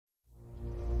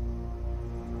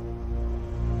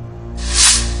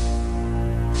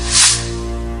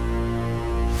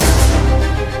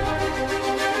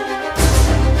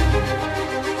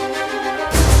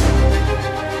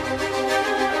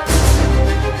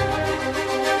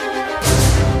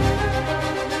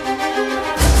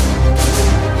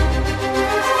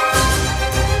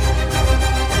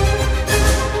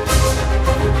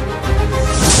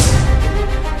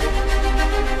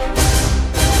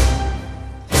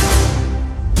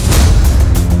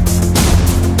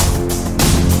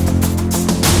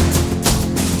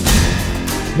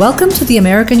Welcome to the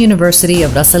American University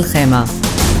of Ras Al Khaimah.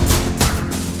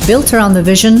 Built around the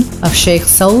vision of Sheikh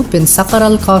Saud bin Saqar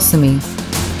al-Qasimi,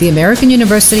 the American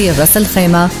University of Ras Al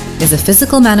Khaimah is a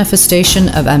physical manifestation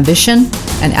of ambition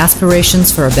and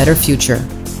aspirations for a better future.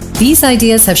 These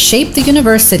ideas have shaped the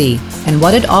university and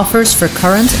what it offers for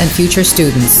current and future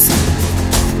students.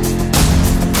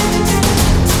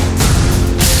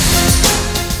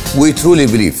 We truly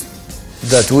believe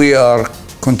that we are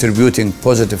contributing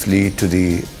positively to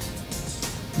the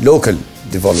local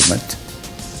development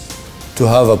to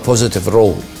have a positive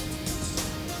role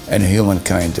in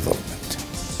humankind development.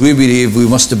 We believe we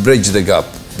must bridge the gap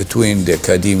between the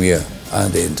academia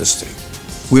and the industry.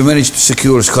 We managed to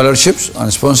secure scholarships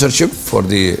and sponsorship for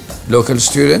the local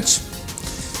students,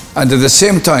 and at the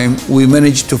same time we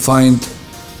managed to find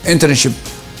internship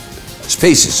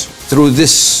spaces. Through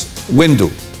this window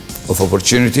of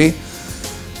opportunity,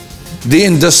 the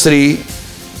industry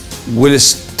will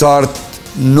start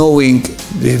knowing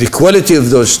the quality of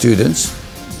those students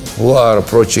who are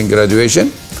approaching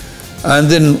graduation, and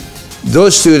then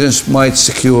those students might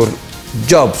secure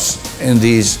jobs in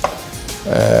these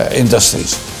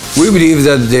industries. We believe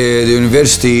that the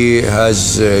university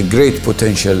has great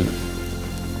potential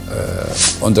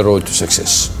on the road to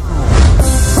success.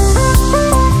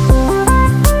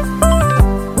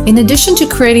 In addition to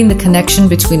creating the connection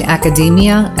between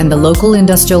academia and the local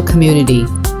industrial community,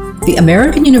 the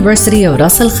American University of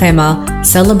Ras Al Khaimah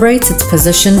celebrates its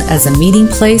position as a meeting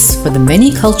place for the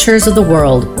many cultures of the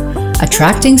world,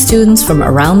 attracting students from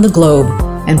around the globe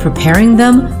and preparing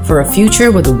them for a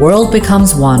future where the world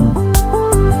becomes one.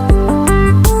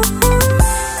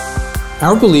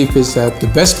 Our belief is that the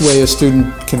best way a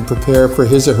student can prepare for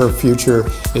his or her future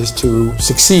is to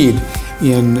succeed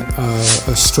in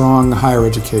a strong higher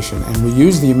education. And we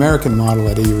use the American model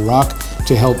at AURAK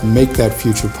to help make that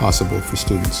future possible for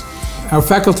students. Our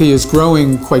faculty is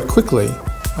growing quite quickly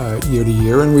year to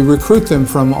year, and we recruit them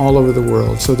from all over the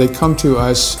world. So they come to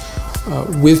us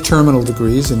with terminal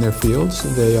degrees in their fields.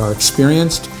 They are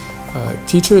experienced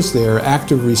teachers, they are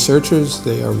active researchers,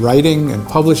 they are writing and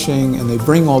publishing, and they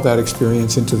bring all that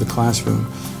experience into the classroom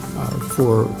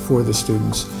for the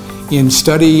students in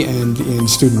study and in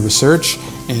student research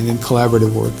and in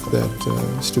collaborative work that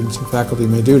students and faculty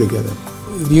may do together.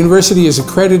 The university is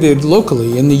accredited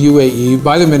locally in the UAE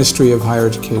by the Ministry of Higher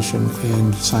Education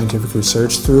and Scientific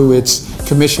Research through its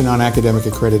Commission on Academic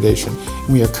Accreditation.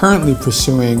 And we are currently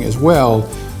pursuing as well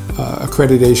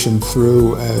accreditation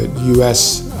through a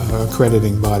U.S.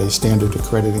 accrediting body, standard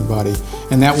accrediting body,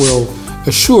 and that will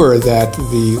assure that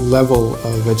the level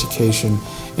of education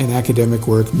and academic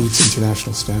work meets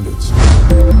international standards.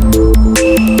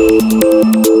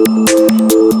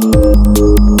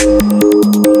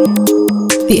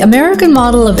 The American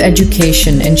model of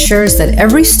education ensures that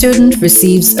every student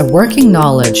receives a working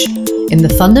knowledge in the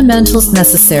fundamentals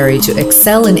necessary to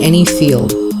excel in any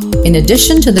field, in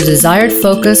addition to the desired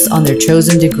focus on their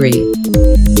chosen degree.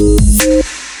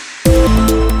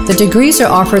 The degrees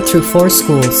are offered through 4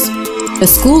 schools: the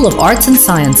School of Arts and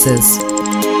Sciences,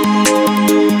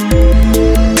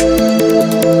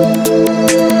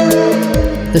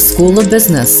 the School of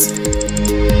Business,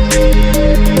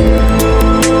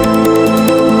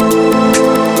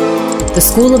 the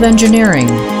School of Engineering,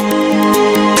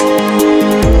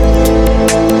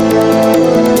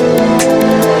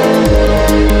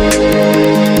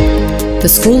 the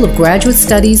School of Graduate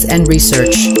Studies and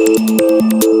Research,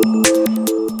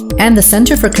 and the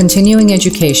Center for Continuing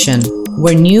Education,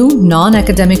 where new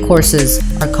non-academic courses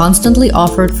are constantly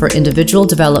offered for individual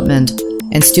development,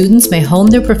 and students may hone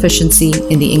their proficiency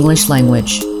in the English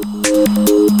language.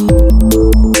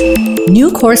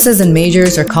 New courses and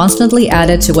majors are constantly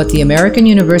added to what the American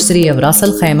University of Ras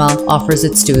Al Khaimah offers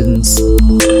its students.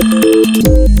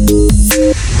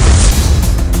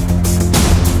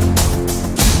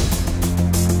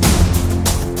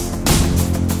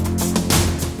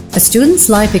 A student's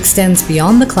life extends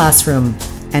beyond the classroom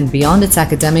and beyond its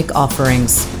academic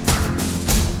offerings.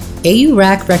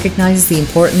 AURAK recognizes the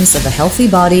importance of a healthy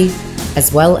body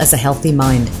as well as a healthy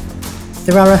mind.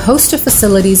 There are a host of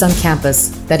facilities on campus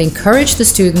that encourage the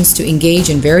students to engage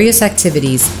in various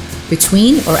activities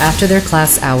between or after their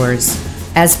class hours,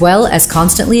 as well as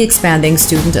constantly expanding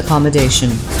student accommodation.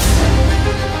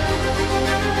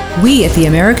 We at the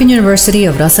American University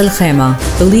of Ras Al Khaimah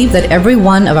believe that every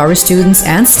one of our students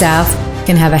and staff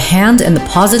can have a hand in the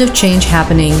positive change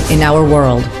happening in our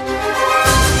world.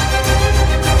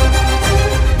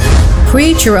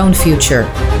 Create your own future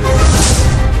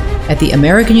at the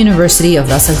American University of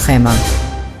Ras Al Khaimah.